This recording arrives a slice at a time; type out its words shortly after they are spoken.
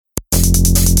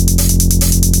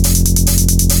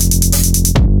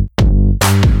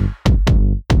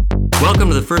Welcome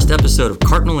to the first episode of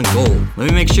Cardinal and Gold. Let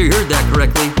me make sure you heard that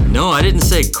correctly. No, I didn't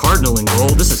say Cardinal and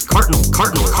Gold. This is Cardinal and Gold.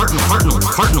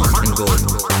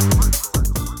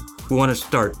 We want to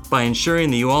start by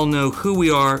ensuring that you all know who we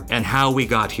are and how we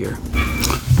got here.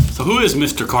 So who is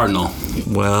Mr. Cardinal?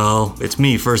 Well, it's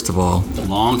me, first of all.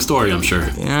 Long story, I'm sure.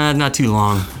 Yeah, not too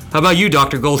long. How about you,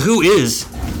 Dr. Gold? Who is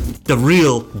the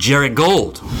real Jarrett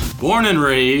Gold? Born and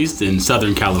raised in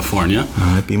Southern California. All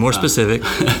right, be more specific.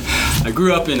 I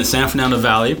grew up in the San Fernando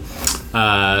Valley,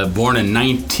 born in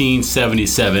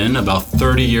 1977, about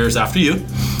 30 years after you.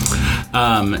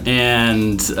 I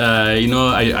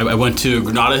went to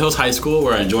Granada Hills High School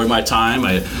where I enjoyed my time.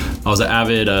 I was an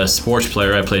avid sports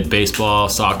player. I played baseball,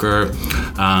 soccer,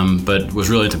 but was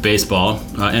really into baseball.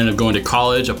 I ended up going to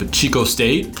college up at Chico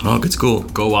State. Oh, good school.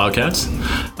 Go Wildcats.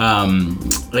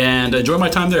 And I enjoyed my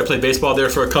time there. I played baseball there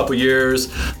for a couple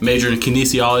years, majored in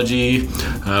kinesiology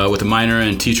with a minor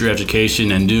in teacher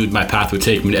education, and knew my path would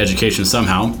take me to education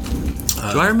somehow.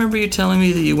 Do I remember you telling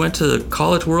me that you went to the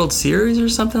College World Series or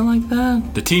something like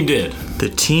that? The team did. The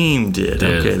team did.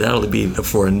 Okay, that'll be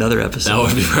for another episode. That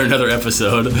would be for another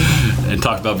episode. And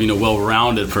talk about being a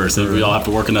well-rounded person. Right. We all have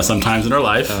to work on that sometimes in our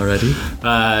life. Alrighty.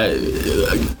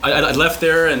 I left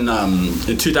there in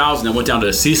 2000. I went down to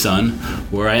CSUN,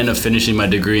 where I ended up finishing my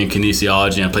degree in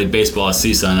kinesiology. And I played baseball at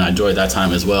CSUN, and I enjoyed that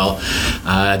time as well.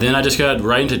 Then I just got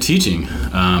right into teaching.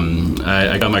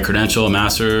 I got my credential, a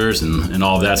master's, and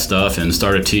all of that stuff, and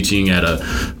started teaching at a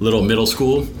little middle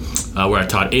school where I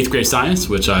taught 8th grade science,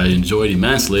 which I enjoyed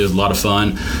immensely. It was a lot of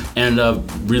fun. Ended up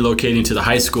relocating to the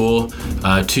high school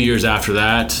 2 years after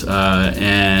that,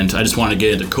 and I just wanted to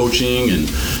get into coaching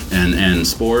and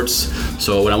sports.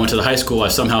 So when I went to the high school, I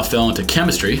somehow fell into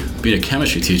chemistry, being a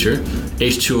chemistry teacher.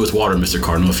 H2O is water, Mr.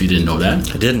 Cardinal, if you didn't know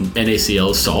that. I didn't.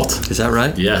 NaCl is salt. Is that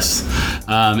right? Yes.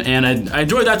 And I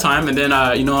enjoyed that time, and then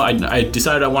I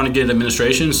decided I wanted to get into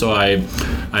administration, so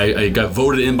I got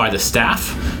voted in by the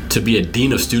staff to be a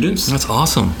dean of students. That's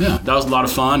awesome. Yeah, that was a lot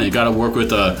of fun. And got to work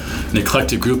with an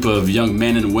eclectic group of young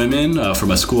men and women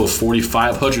from a school of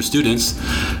 4,500 students,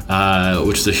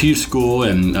 which is a huge school,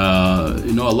 and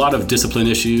a lot of discipline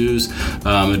issues,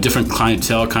 a different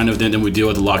clientele kind of than we deal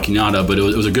with at La Cañada, but it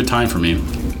was a good time for me.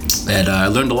 And I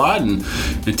learned a lot, and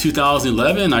in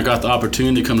 2011, I got the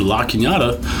opportunity to come to La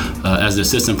Cañada as an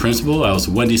assistant principal. I was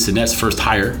Wendy Sinette's first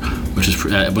hire, which is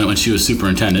when she was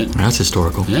superintendent. That's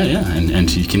historical. Yeah,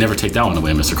 and you can never take that one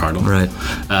away, Mr. Cardinal. Right.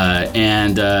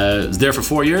 And was there for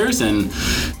 4 years, and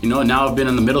now I've been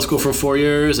in the middle school for 4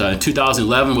 years.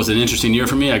 2011 was an interesting year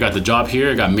for me. I got the job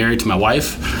here. I got married to my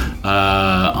wife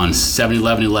on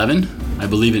 7/11/11. I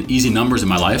believe in easy numbers in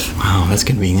my life. Wow, that's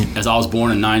convenient. As I was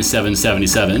born in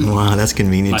 9/7/77. Wow, that's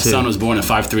convenient too. My son was born in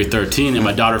 5/3/13, and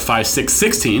my daughter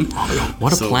 5/6/16.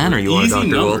 What a planner you are, Dr.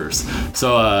 Easy numbers.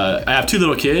 So I have 2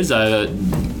 little kids.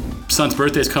 Son's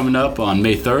birthday is coming up on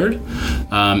May 3rd,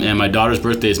 and my daughter's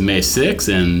birthday is May 6th,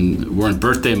 and we're in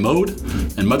birthday mode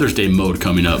and Mother's Day mode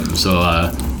coming up. So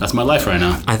that's my life right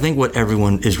now. I think what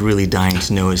everyone is really dying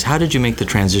to know is, how did you make the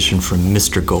transition from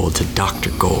Mr. Gold to Dr.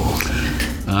 Gold?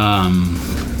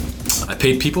 I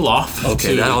paid people off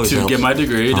to get my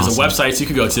degree. Awesome. There's a website you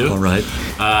could go to. All right.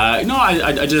 I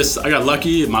got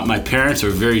lucky. My parents are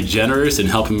very generous in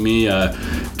helping me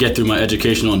get through my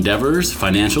educational endeavors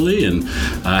financially, and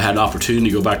I had an opportunity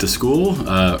to go back to school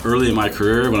early in my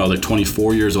career when I was like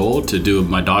 24 years old to do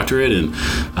my doctorate, and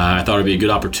I thought it'd be a good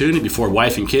opportunity before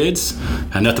wife and kids.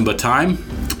 Had nothing but time.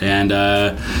 And,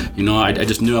 I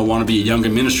just knew I wanted to be a young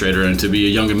administrator. And to be a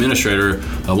young administrator,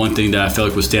 one thing that I felt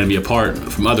like would stand me apart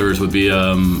from others would be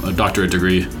a doctorate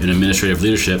degree in administrative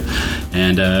leadership.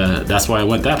 And that's why I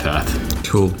went that path.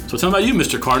 Cool. So tell me about you,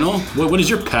 Mr. Cardinal. What is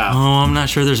your path? Oh, I'm not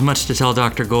sure there's much to tell,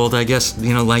 Dr. Gold. I guess,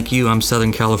 like you, I'm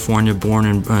Southern California, born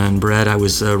and bred. I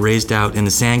was raised out in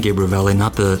the San Gabriel Valley,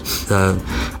 not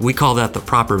we call that the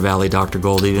proper valley, Dr.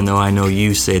 Gold, even though I know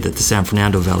you say that the San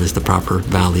Fernando Valley is the proper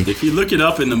valley. If you look it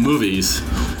up in the movies,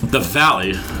 the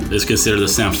valley is considered the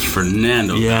San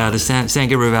Fernando Valley. Yeah, the San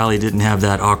Gabriel Valley didn't have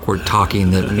that awkward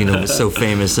talking that, was so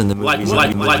famous in the movies.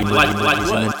 Like in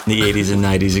the 80s and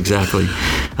 90s, exactly.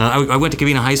 I went to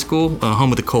Covina High School,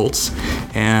 home of the Colts,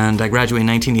 and I graduated in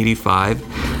 1985.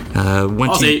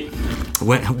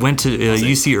 Went to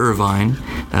UC Irvine,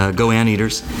 go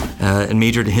Anteaters, and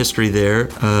majored in history there.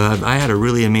 I had a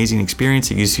really amazing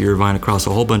experience at UC Irvine across a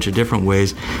whole bunch of different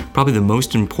ways, probably the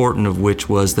most important of which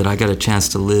was that I got a chance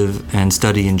to live and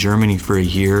study in Germany for a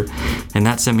year, and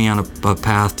that sent me on a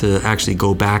path to actually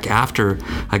go back after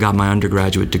I got my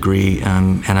undergraduate degree,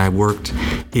 and I worked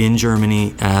in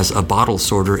Germany as a bottle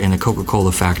sorter in a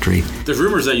Coca-Cola factory. There's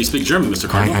rumors that you speak German, Mr.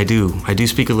 Cardinal. I do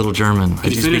speak a little German.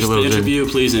 Could you finish the interview,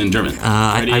 please, in German?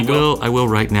 I will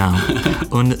right now.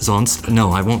 Und sonst,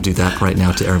 no, I won't do that right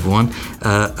now to everyone.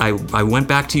 I went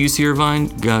back to UC Irvine,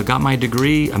 got my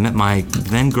degree. I met my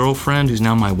then girlfriend, who's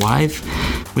now my wife.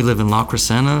 We live in La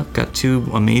Crescenta, got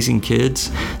 2 amazing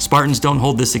kids. Spartans, don't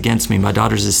hold this against me. My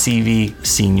daughter's a CV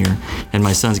senior, and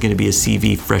my son's going to be a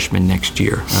CV freshman next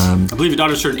year. I believe your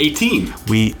daughter's turned 18.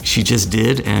 She just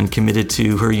did, and committed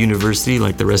to her university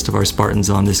like the rest of our Spartans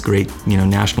on this great,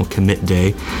 National Commit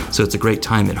Day. So it's a great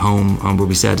time at home. We'll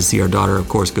be sad to see our daughter, of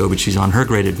course, go, but she's on her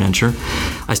great adventure.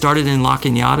 I started in La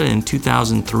Cañada in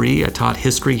 2003. I taught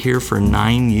history here for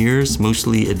 9 years,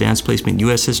 mostly advanced placement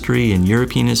U.S. history and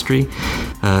European history.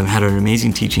 Had an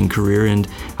amazing teaching career, and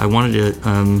I wanted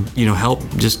to, help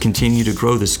just continue to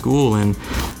grow the school. And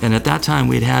at that time,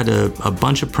 we'd had a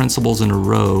bunch of principals in a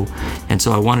row, and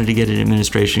so I wanted to get an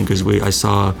administration because I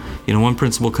saw, one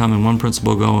principal come and one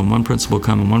principal go, and one principal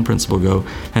come and one principal go,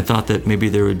 and thought that maybe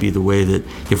there would be the way that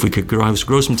if we could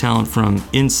grow some talent from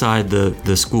inside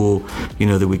the school,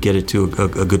 that we get it to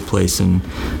a good place. And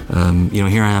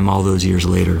here I am all those years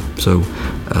later. So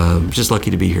just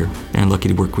lucky to be here and lucky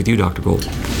to work with you, Dr. Gold.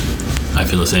 I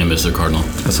feel the same, Mr. Cardinal.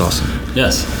 That's awesome.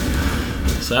 Yes.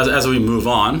 So as we move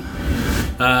on,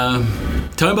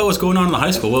 tell me about what's going on in the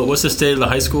high school. What's the state of the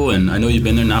high school? And I know you've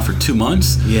been there now for 2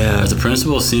 months. Yeah. As a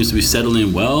principal, seems to be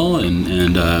settling well and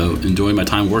enjoying my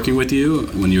time working with you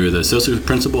when you were the associate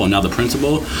principal and now the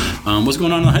principal. What's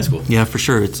going on in the high school? Yeah, for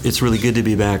sure. It's really good to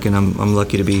be back, and I'm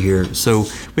lucky to be here. So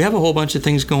we have a whole bunch of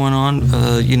things going on.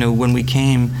 When we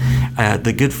came,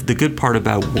 the good part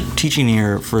about teaching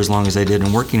here for as long as I did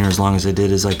and working here as long as I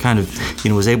did is I kind of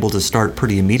was able to start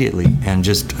pretty immediately and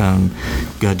just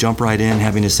jump right in,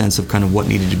 having a sense of kind of what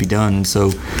needed to be done. And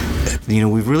so,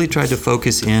 we've really tried to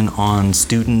focus in on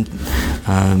student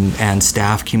and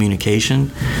staff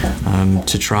communication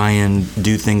to try and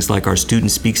do things like our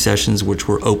student speak sessions, which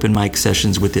were open mic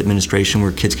sessions with the administration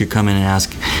where kids could come in and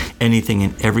ask anything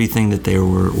and everything that they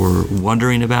were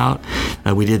wondering about.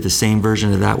 We did the same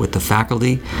version of that with the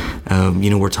faculty.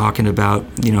 We're talking about,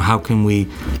 how can we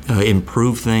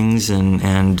improve things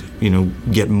and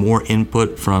get more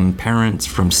input from parents,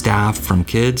 from staff, from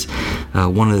kids.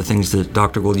 One of the things that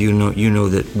Dr. Gold, you know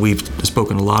that we've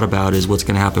spoken a lot about is what's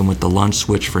going to happen with the lunch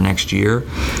switch for next year.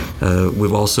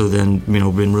 We've also then,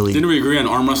 been really... Didn't we agree on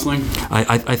arm wrestling?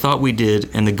 I thought we did,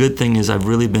 and the good thing is I've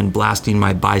really been blasting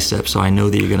my biceps, so I know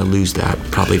that you're going to lose that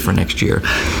probably for next year.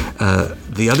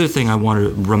 The other thing I want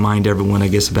to remind everyone, I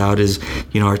guess, about is,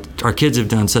 our kids have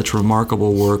done such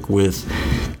remarkable work with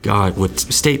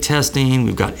state testing.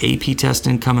 We've got AP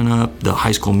testing coming up. The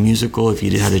High School Musical, if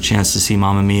you had a chance to see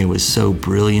Mamma Mia, was so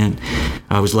brilliant.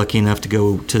 I was lucky enough to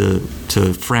go to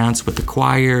France with the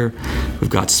choir. We've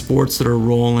got sports that are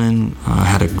rolling.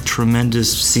 Had a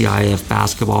tremendous CIF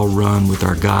basketball run with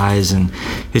our guys, and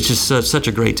it's just such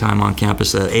a great time on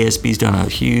campus. ASB's done a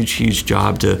huge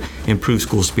job to improve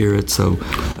school spirit, so we're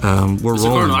Mr.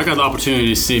 rolling. Cardinal, I got the opportunity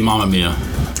to see Mamma Mia.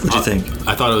 What'd you think?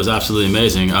 I thought it was absolutely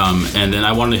amazing, and then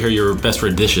I wanted to hear your best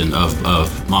rendition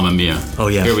of Mamma Mia. Oh,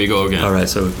 yeah. Here we go again. All right,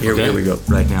 so here we go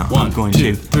right now. 1,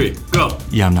 2, 3, go.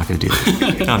 Yeah, I'm not going to do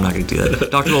that. I'm not going to do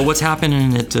that. Dr. Gold, what's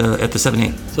happening at the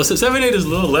 7-8? So 7-8 is a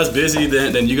little less busy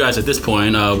than you guys at this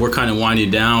point. We're kind of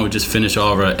winding down. We just finished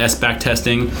all of our SBAC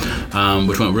testing,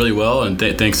 which went really well, and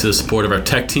thanks to the support of our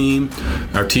tech team,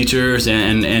 our teachers,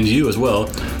 and you as well.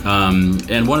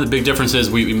 And one of the big differences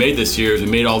we made this year is we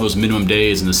made all those minimum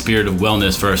days in the spirit of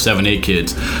wellness for our 7-8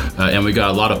 kids. And we got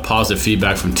a lot of positive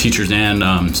feedback from teachers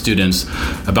and students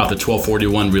about the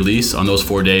 1241 release on those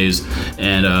 4 days.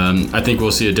 And I think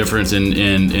we'll see a difference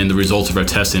in the results of our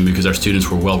testing because our students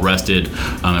were well rested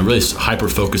and really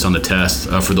hyper-focused on the test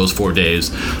for those 4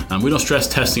 days. We don't stress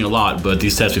testing a lot, but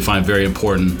these tests we find very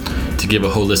important to give a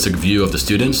holistic view of the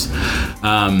students.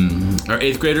 Our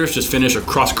 8th graders just finished a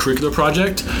cross-curricular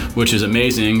project, which is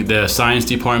amazing. The science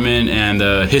department and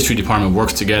the history department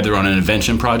works together on an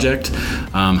invention project,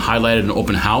 highlighted an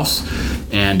open house,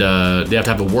 and they have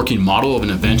to have a working model of an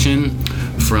invention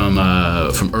from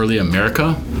early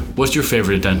America. What's your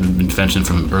favorite invention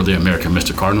from early America,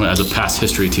 Mr. Cardinal, as a past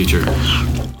history teacher?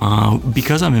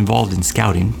 Because I'm involved in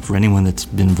scouting, for anyone that's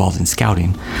been involved in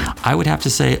scouting, I would have to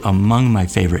say among my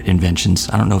favorite inventions,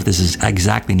 I don't know if this is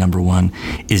exactly number one,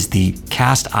 is the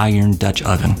cast iron Dutch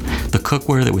oven. The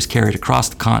cookware that was carried across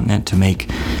the continent to make,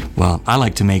 well, I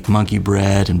like to make monkey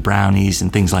bread and brownies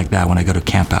and things like that when I go to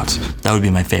campouts. That would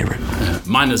be my favorite.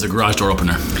 Mine is a garage door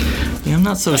opener. Yeah, I'm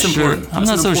not so sure. I'm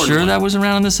not so sure that was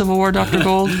around in the Civil War, Dr.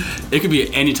 Gold. It could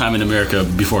be any time in America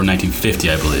before 1950,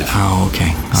 I believe. Oh,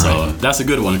 okay. All right. That's a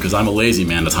good one because I'm a lazy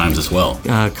man at times as well.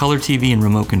 Color TV and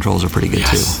remote controls are pretty good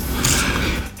too.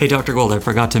 Hey, Dr. Gold, I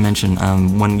forgot to mention,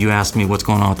 when you asked me what's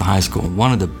going on with the high school,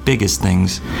 one of the biggest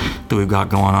things that we've got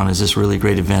going on is this really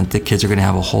great event that kids are going to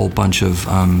have a whole bunch of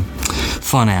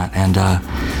fun at. And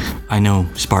I know,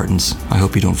 Spartans, I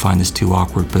hope you don't find this too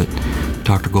awkward, but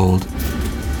Dr. Gold,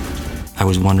 I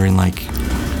was wondering, and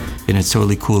it's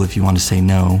totally cool if you want to say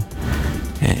no,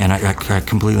 and I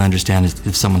completely understand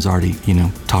if someone's already,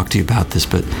 talked to you about this,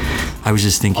 but I was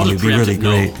just thinking it would be really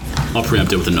great. I'll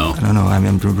preempt it with a no. I don't know.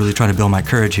 I'm really trying to build my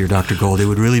courage here, Dr. Gold. It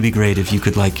would really be great if you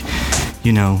could,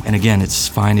 and again, it's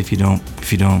fine if you don't,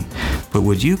 but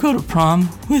would you go to prom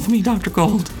with me, Dr.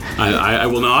 Gold? I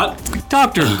will not.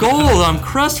 Dr. Gold, I'm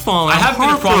crestfallen. I have been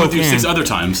to prom with you 6 other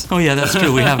times. Oh yeah, that's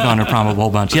true. We have gone to prom a whole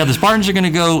bunch. Yeah, the Spartans are going to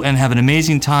go and have an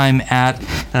amazing time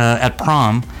at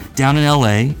prom down in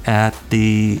LA at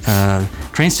the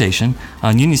train station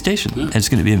on Union Station. Yeah. It's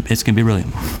going to be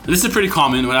brilliant. This is pretty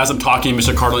common. As I'm talking,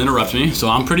 Mr. Cardinal interrupts me, so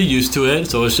I'm pretty used to it.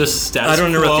 So it's just status quo. I don't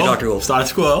interrupt you, Dr. Gold.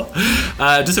 Status quo.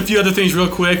 Just a few other things real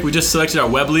quick. We just selected our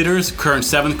web leaders, current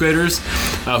 7th graders,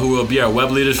 who will be our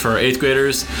web leaders for our 8th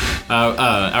graders.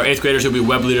 Our 8th graders will be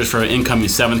web leaders for our incoming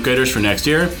 7th graders for next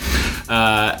year.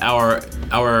 Our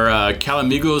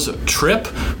Calamigos trip,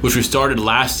 which we started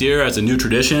last year as a new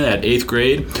tradition at 8th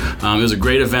grade. It was a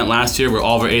great event last year where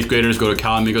all of our 8th graders go to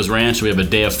Calamigos Ranch. We have a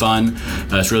day of fun.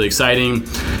 It's really exciting.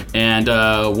 And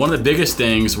one of the biggest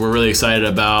things we're really excited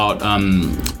about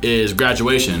is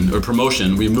graduation or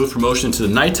promotion. We moved promotion to the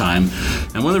nighttime.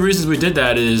 And one of the reasons we did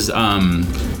that is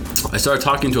I started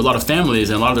talking to a lot of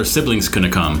families, and a lot of their siblings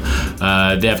couldn't come.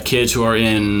 They have kids who are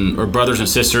or brothers and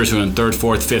sisters who are in 3rd,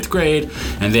 4th, 5th grade,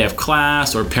 and they have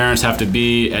class, or parents have to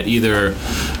be at either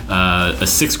a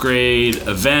 6th grade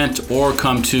event or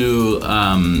come to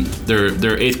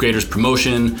their 8th graders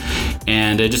promotion,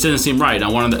 and it just didn't seem right. I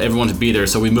wanted everyone to be there,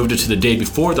 so we moved it to the day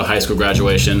before the high school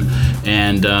graduation,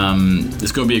 and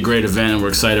it's going to be a great event, and we're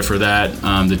excited for that.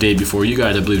 The day before you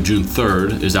guys, I believe June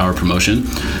 3rd is our promotion.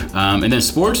 And then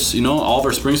sports, all of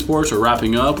our spring sports are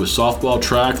wrapping up with softball,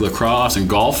 track, lacrosse, and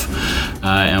golf.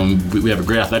 And we have a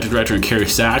great athletic director in Carrie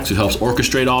Sachs who helps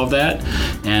orchestrate all of that.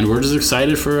 And we're just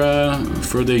excited for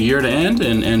the year to end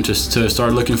and just to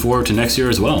start looking forward to next year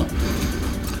as well.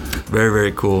 Very,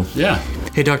 very cool. Yeah.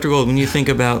 Hey, Dr. Gold, when you think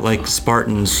about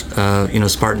Spartans,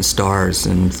 Spartan stars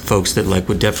and folks that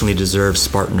would definitely deserve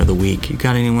Spartan of the Week, you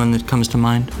got anyone that comes to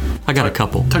mind? I got a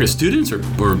couple. Talking students or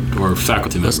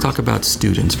faculty members? Let's talk about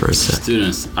students for a sec.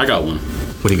 Students. I got one.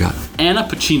 What do you got? Anna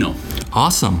Pacino.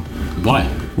 Awesome.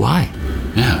 Why?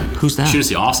 Yeah. Who's that? You shouldn't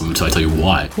say awesome until I tell you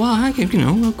why. Well,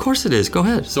 of course it is. Go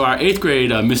ahead. So our 8th grade,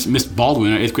 Miss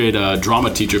Baldwin, our 8th grade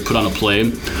drama teacher, put on a play.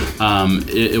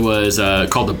 It was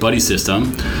called The Buddy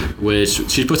System,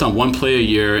 which she puts on one play a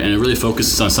year, and it really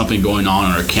focuses on something going on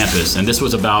our campus. And this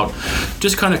was about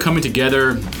just kind of coming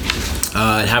together,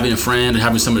 having a friend and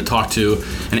having someone to talk to.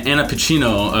 And Anna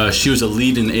Pacino, she was a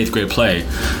lead in the 8th grade play.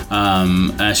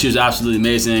 And she was absolutely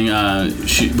amazing.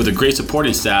 She with a great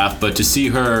supporting staff, but to see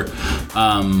her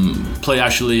play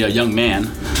actually a young man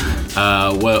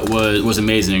was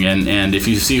amazing. And if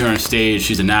you see her on stage,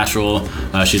 she's a natural.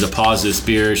 She's a positive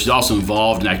spirit. She's also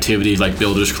involved in activities like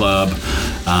Builders Club,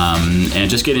 and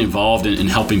just getting involved in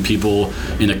helping people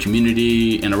in the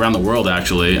community and around the world,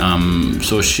 actually.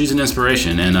 So she's an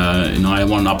inspiration, and I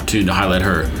want an opportunity to highlight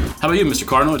her. How about you, Mr.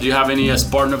 Cardinal? Do you have any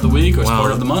Spartan of the Week or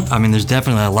Spartan of the Month? I mean, there's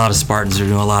definitely a lot of Spartans that are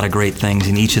doing a lot of great things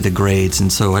in each of the grades,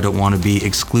 and so I don't want to be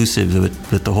exclusive,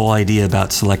 but the whole idea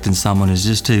about selecting someone is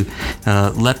just to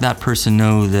let that person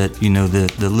know that,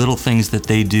 the little things that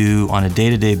they do on a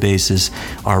day-to-day basis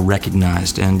are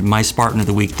recognized. And my Spartan of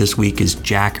the Week this week is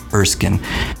Jack Erskine.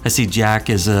 I see Jack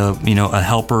as a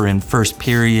helper in first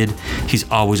period. He's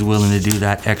always willing to do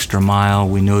that extra mile.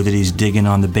 We know that he's digging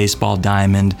on the baseball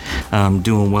diamond,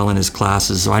 doing well in his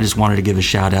classes. So I just wanted to give a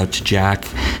shout out to Jack,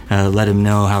 let him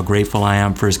know how grateful I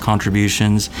am for his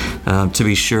contributions. To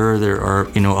be sure, there are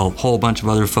a whole bunch of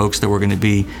other folks that we're going to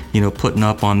be putting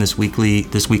up on this weekly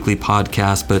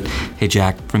podcast. But hey,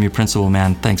 Jack, from your principal,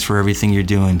 man, thanks for everything you're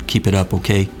doing. Keep it up,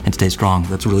 okay, and stay strong.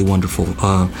 That's really wonderful.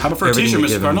 How about for a T-shirt,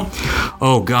 Mr. Cardinal?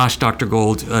 Oh gosh, Dr.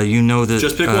 Gold, that.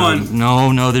 Just pick one.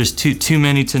 No, there's too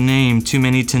many to name.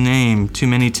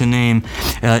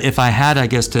 If I had, I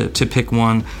guess, to pick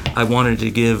one, I wanted to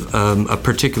give a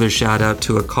particular shout out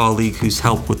to a colleague who's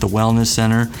helped with the Wellness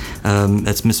Center.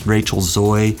 That's Miss Rachel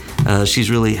Zoy.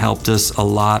 She's really helped us a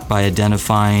lot by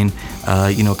identifying,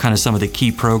 kind of some of the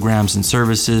key programs and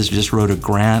services. Just wrote a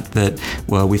grant that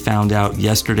we found out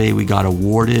yesterday we got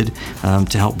awarded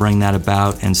to help bring that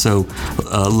about. And so,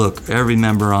 look, every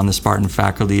member on the Spartan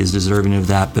faculty is deserving of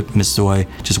that. But Miss Zoy,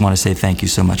 just want to say thank you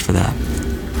so much for that.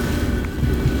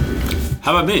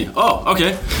 How about me? Oh,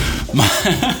 okay.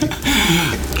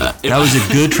 That was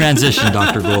a good transition,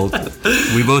 Dr. Gold.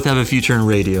 We both have a future in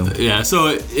radio. Yeah, so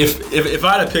if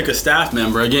I had to pick a staff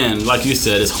member, again, like you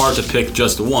said, it's hard to pick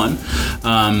just one.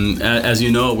 As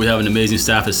you know, we have an amazing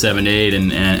staff at 7-8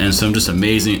 and some just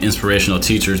amazing inspirational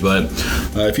teachers. But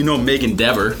if you know Megan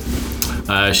Dever,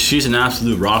 she's an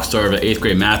absolute rock star of an 8th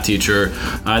grade math teacher.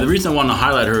 The reason I want to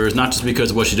highlight her is not just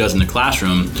because of what she does in the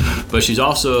classroom, but she's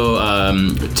also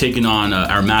taking on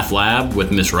our math lab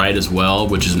with Miss Wright as well,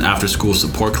 which is an after-school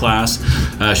support class.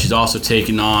 She's also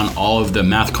taking on all of the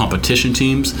math competition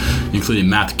teams, including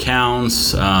math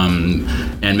counts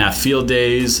and math field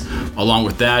days. Along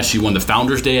with that, she won the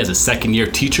Founders Day as a second-year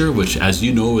teacher, which, as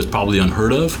you know, is probably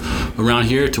unheard of around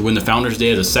here, to win the Founders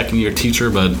Day as a second-year teacher,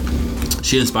 but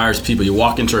she inspires people. You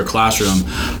walk into her classroom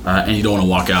and you don't want to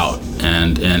walk out.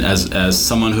 And as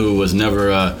someone who was never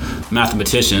a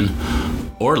mathematician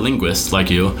or linguist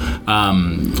like you,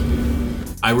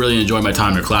 I really enjoy my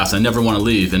time in her class. I never want to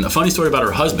leave. And a funny story about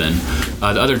her husband, the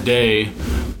other day,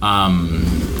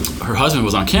 her husband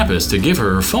was on campus to give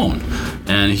her phone.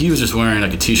 And he was just wearing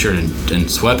like a t-shirt and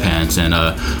sweatpants, and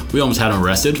we almost had him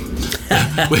arrested.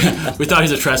 we thought he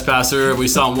was a trespasser. We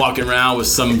saw him walking around with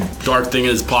some dark thing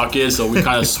in his pocket, so we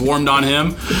kind of swarmed on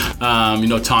him.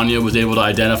 Tanya was able to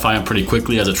identify him pretty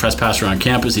quickly as a trespasser on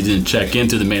campus. He didn't check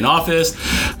into the main office,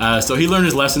 so he learned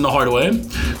his lesson the hard way.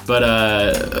 But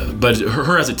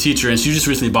her as a teacher, and she just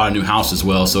recently bought a new house as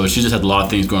well, so she just had a lot of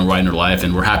things going right in her life,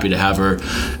 and we're happy to have her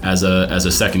as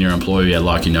a second-year employee at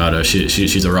La Cunada.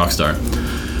 She's a rock star.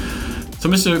 So,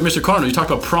 Mr. Cardinal, you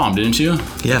talked about prom, didn't you?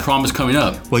 Yeah. The prom is coming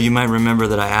up. Well, you might remember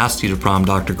that I asked you to prom,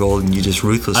 Dr. Gold, and you just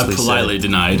ruthlessly I politely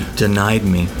denied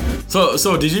me. So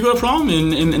did you go to prom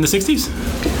in the 60s?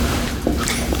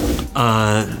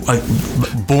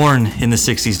 Born in the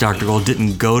 60s, Dr. Gold,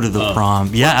 didn't go to the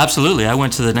prom. Yeah, absolutely. I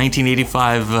went to the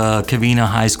 1985 Covina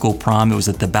High School prom. It was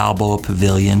at the Balboa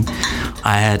Pavilion.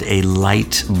 I had a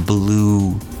light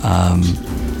blue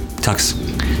tux.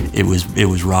 It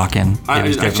was rocking.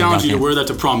 I challenge you to wear that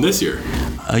to prom this year.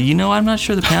 I'm not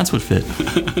sure the pants would fit.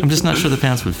 I'm just not sure the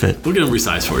pants would fit. We'll get them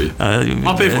resized for you.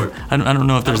 I'll pay for it. I don't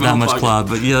know if there's that much cloth,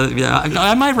 but yeah,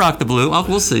 I might rock the blue.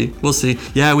 We'll see.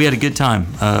 Yeah, we had a good time.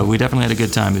 We definitely had a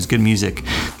good time. It was good music.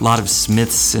 A lot of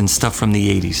Smiths and stuff from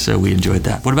the 80s, so we enjoyed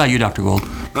that. What about you, Dr. Gold?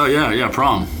 Oh, yeah,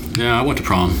 prom. Yeah, I went to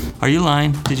prom. Are you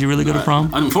lying? Did you really go to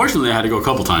prom? Unfortunately, I had to go a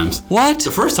couple times. What?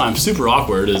 The first time, super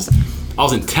awkward, is I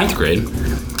was in 10th grade.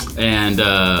 And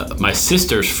my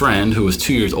sister's friend, who was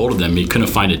 2 years older than me, couldn't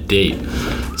find a date.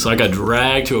 So I got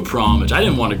dragged to a prom, which I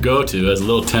didn't want to go to as a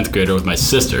little 10th grader with my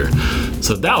sister.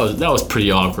 So that was pretty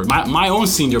awkward. My own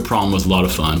senior prom was a lot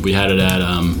of fun. We had it at,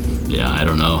 I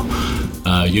don't know,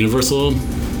 Universal,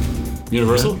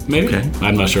 maybe? Okay.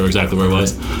 I'm not sure exactly where it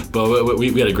was. But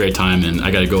we had a great time, and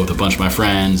I got to go with a bunch of my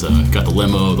friends, got the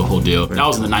limo, the whole deal. That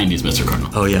was in the 90s, Mr.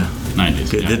 Cardinal. Oh, yeah.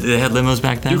 90s. Yeah. They had limos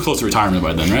back then? You were close to retirement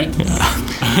by then, right?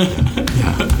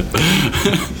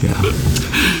 Yeah.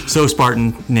 So,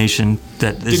 Spartan Nation,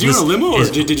 did you get a limo, or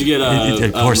did you get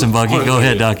a horse and buggy? Go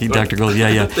ahead, Dr. Gold.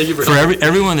 Yeah. Thank you for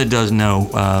everyone that does know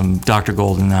Dr.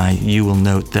 Gold and I, you will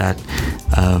note that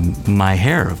my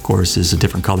hair, of course, is a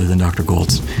different color than Dr.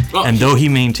 Gold's. And though he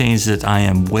maintains that I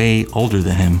am way older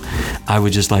than him, I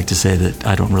would just like to say that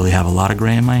I don't really have a lot of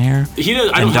gray in my hair. He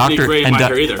does. I don't have any gray in my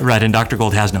hair either. Right, and Dr.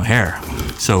 Gold has no hair.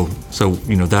 So that's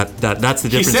the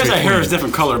difference. He says our hair is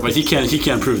different color, but he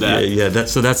can't prove that. Yeah.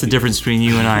 That's the difference between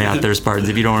you and I out there, Spartans.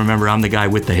 If you don't remember, I'm the guy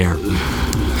with the hair.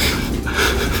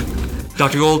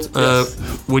 Dr. Gold, yes.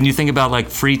 When you think about like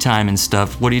free time and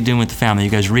stuff, what are you doing with the family? You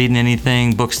guys reading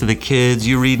anything? Books to the kids?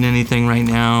 You reading anything right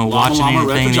now? Watching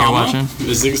anything you're watching?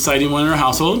 It's an exciting one in our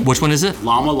household. Which one is it?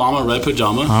 Llama Red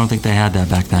Pajama. I don't think they had that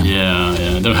back then. Yeah.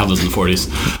 They don't have those in the 40s.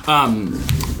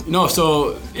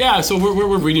 So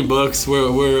we're reading books.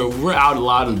 We're out a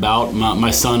lot and about.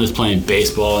 My son is playing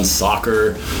baseball and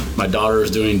soccer. My daughter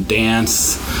is doing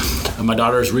dance. My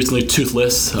daughter is recently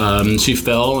toothless. She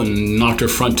fell and knocked her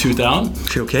front tooth out.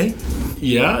 She okay?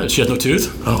 Yeah, she has no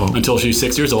tooth until she's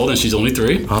 6 years old, and she's only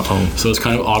 3. So it's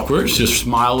kind of awkward. Her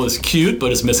smile is cute,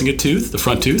 but it's missing a tooth, the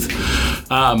front tooth.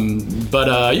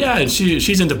 And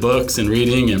she's into books and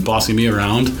reading and bossing me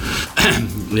around.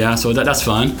 So that's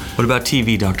fun. What about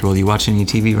TV, Dr. Will? You watching any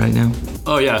TV right now?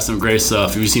 Oh, yeah, some great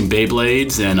stuff. Have you seen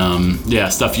Beyblades and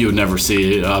stuff you would never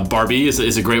see? Barbie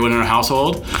is a great one in our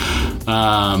household.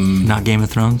 Not Game of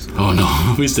Thrones? Oh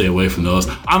no, we stay away from those.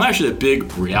 I'm actually a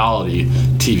big reality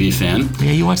TV fan.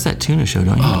 Yeah, you watch that tuna show,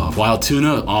 don't you? Wild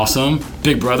Tuna, awesome.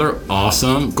 Big Brother,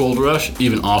 awesome. Gold Rush,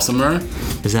 even awesomer.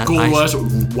 Is that Gold Rush,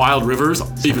 Wild Rivers,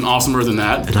 even awesomer than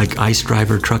that. Like Ice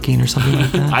Driver Trucking or something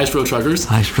like that? Ice Road Truckers.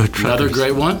 Ice Road Truckers. Another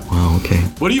great one. Wow, okay.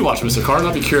 What do you watch, Mr.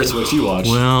 Cardinal? I'd be curious what you watch.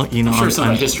 Well, you know, I'm sure some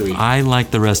of history. I,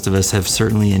 like the rest of us, have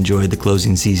certainly enjoyed the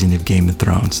closing season of Game of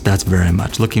Thrones. That's very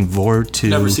much. Looking forward to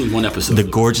Never seen one episode. The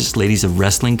Gorgeous Ladies of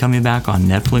Wrestling coming back on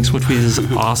Netflix, which is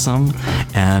awesome.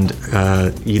 And,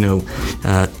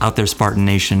 out there, Spartan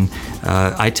Nation,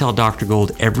 I tell Dr.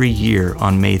 Gold every year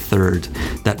on May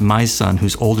 3rd that my son,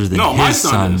 who's older than his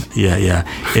son,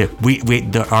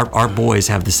 our boys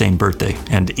have the same birthday.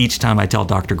 And each time I tell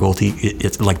Dr. Gold,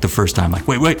 it's like the first time, like,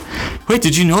 wait,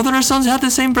 did you know that our sons had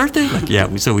the same birthday? Like,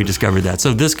 yeah, so we discovered that.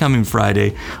 So this coming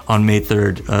Friday on May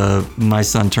 3rd, my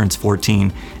son turns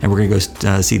 14, and we're going to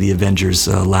go see the Avengers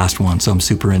last one. So I'm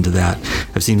super into that.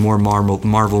 I've seen more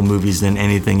Marvel movies than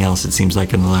anything else, it seems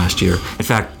like, in the last year. In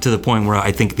fact, to the point where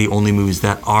I think the only movies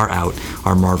that are out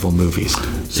are Marvel movies.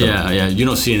 So, yeah. You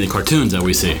don't see any cartoons that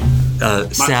we see.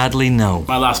 Sadly, no.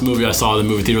 My last movie I saw in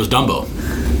the movie theater was Dumbo.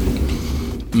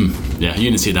 Yeah, you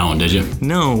didn't see that one, did you?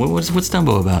 No. What's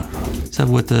Dumbo about? Is that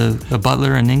with a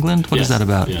butler in England? What is that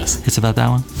about? Yes. It's about that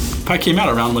one? Probably came out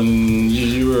around when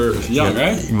you were young,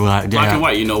 right? Well, Black and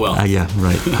white, you know well. Yeah,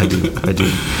 right. I do.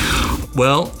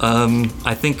 Well,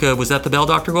 I think, was that the bell,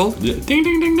 Dr. Gold? Yeah. Ding,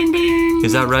 ding, ding, ding, ding.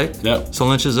 Is that right? Yep. So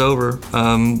lunch is over.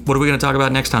 What are we going to talk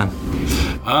about next time?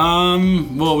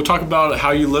 Well, we'll talk about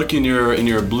how you look in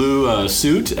your blue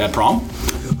suit at prom.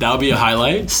 That'll be a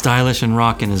highlight. Stylish and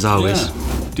rocking as always. Yeah.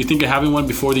 Do you think of having one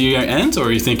before the year ends, or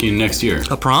are you thinking next year?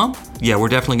 A prom? Yeah, we're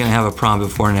definitely going to have a prom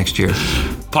before next year.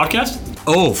 Podcast?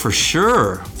 Oh, for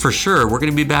sure. We're going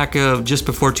to be back just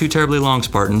before Too Terribly Long,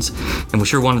 Spartans. And we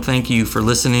sure want to thank you for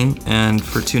listening and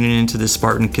for tuning into this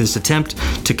Spartacus attempt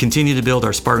to continue to build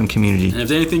our Spartan community. And if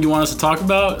there's anything you want us to talk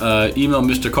about, email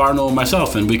Mr. Cardinal or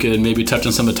myself, and we could maybe touch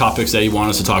on some of the topics that you want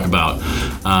us to talk about.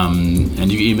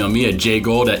 And you can email me at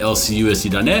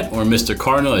jgold@lcusd.net or Mr.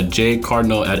 Cardinal at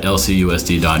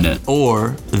jcardinal@lcusd.net.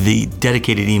 Or the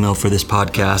dedicated email for this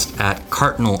podcast at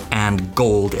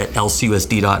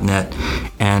cardinalandgold@lcusd.net.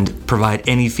 And provide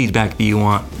any feedback that you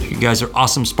want. You guys are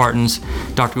awesome Spartans.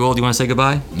 Dr. Gold, you want to say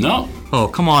goodbye? No. Oh,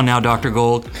 come on now, Dr.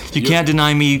 Gold. You can't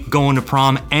deny me going to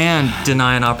prom and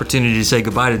deny an opportunity to say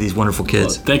goodbye to these wonderful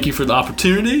kids. Well, thank you for the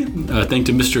opportunity. Thank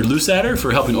to Mr. Lusader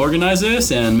for helping organize this,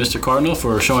 and Mr. Cardinal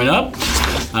for showing up.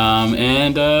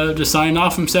 And just signing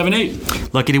off from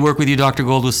 7-8. Lucky to work with you, Dr.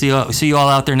 Gold. We'll see you all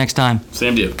out there next time.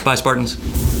 Same to you. Bye, Spartans.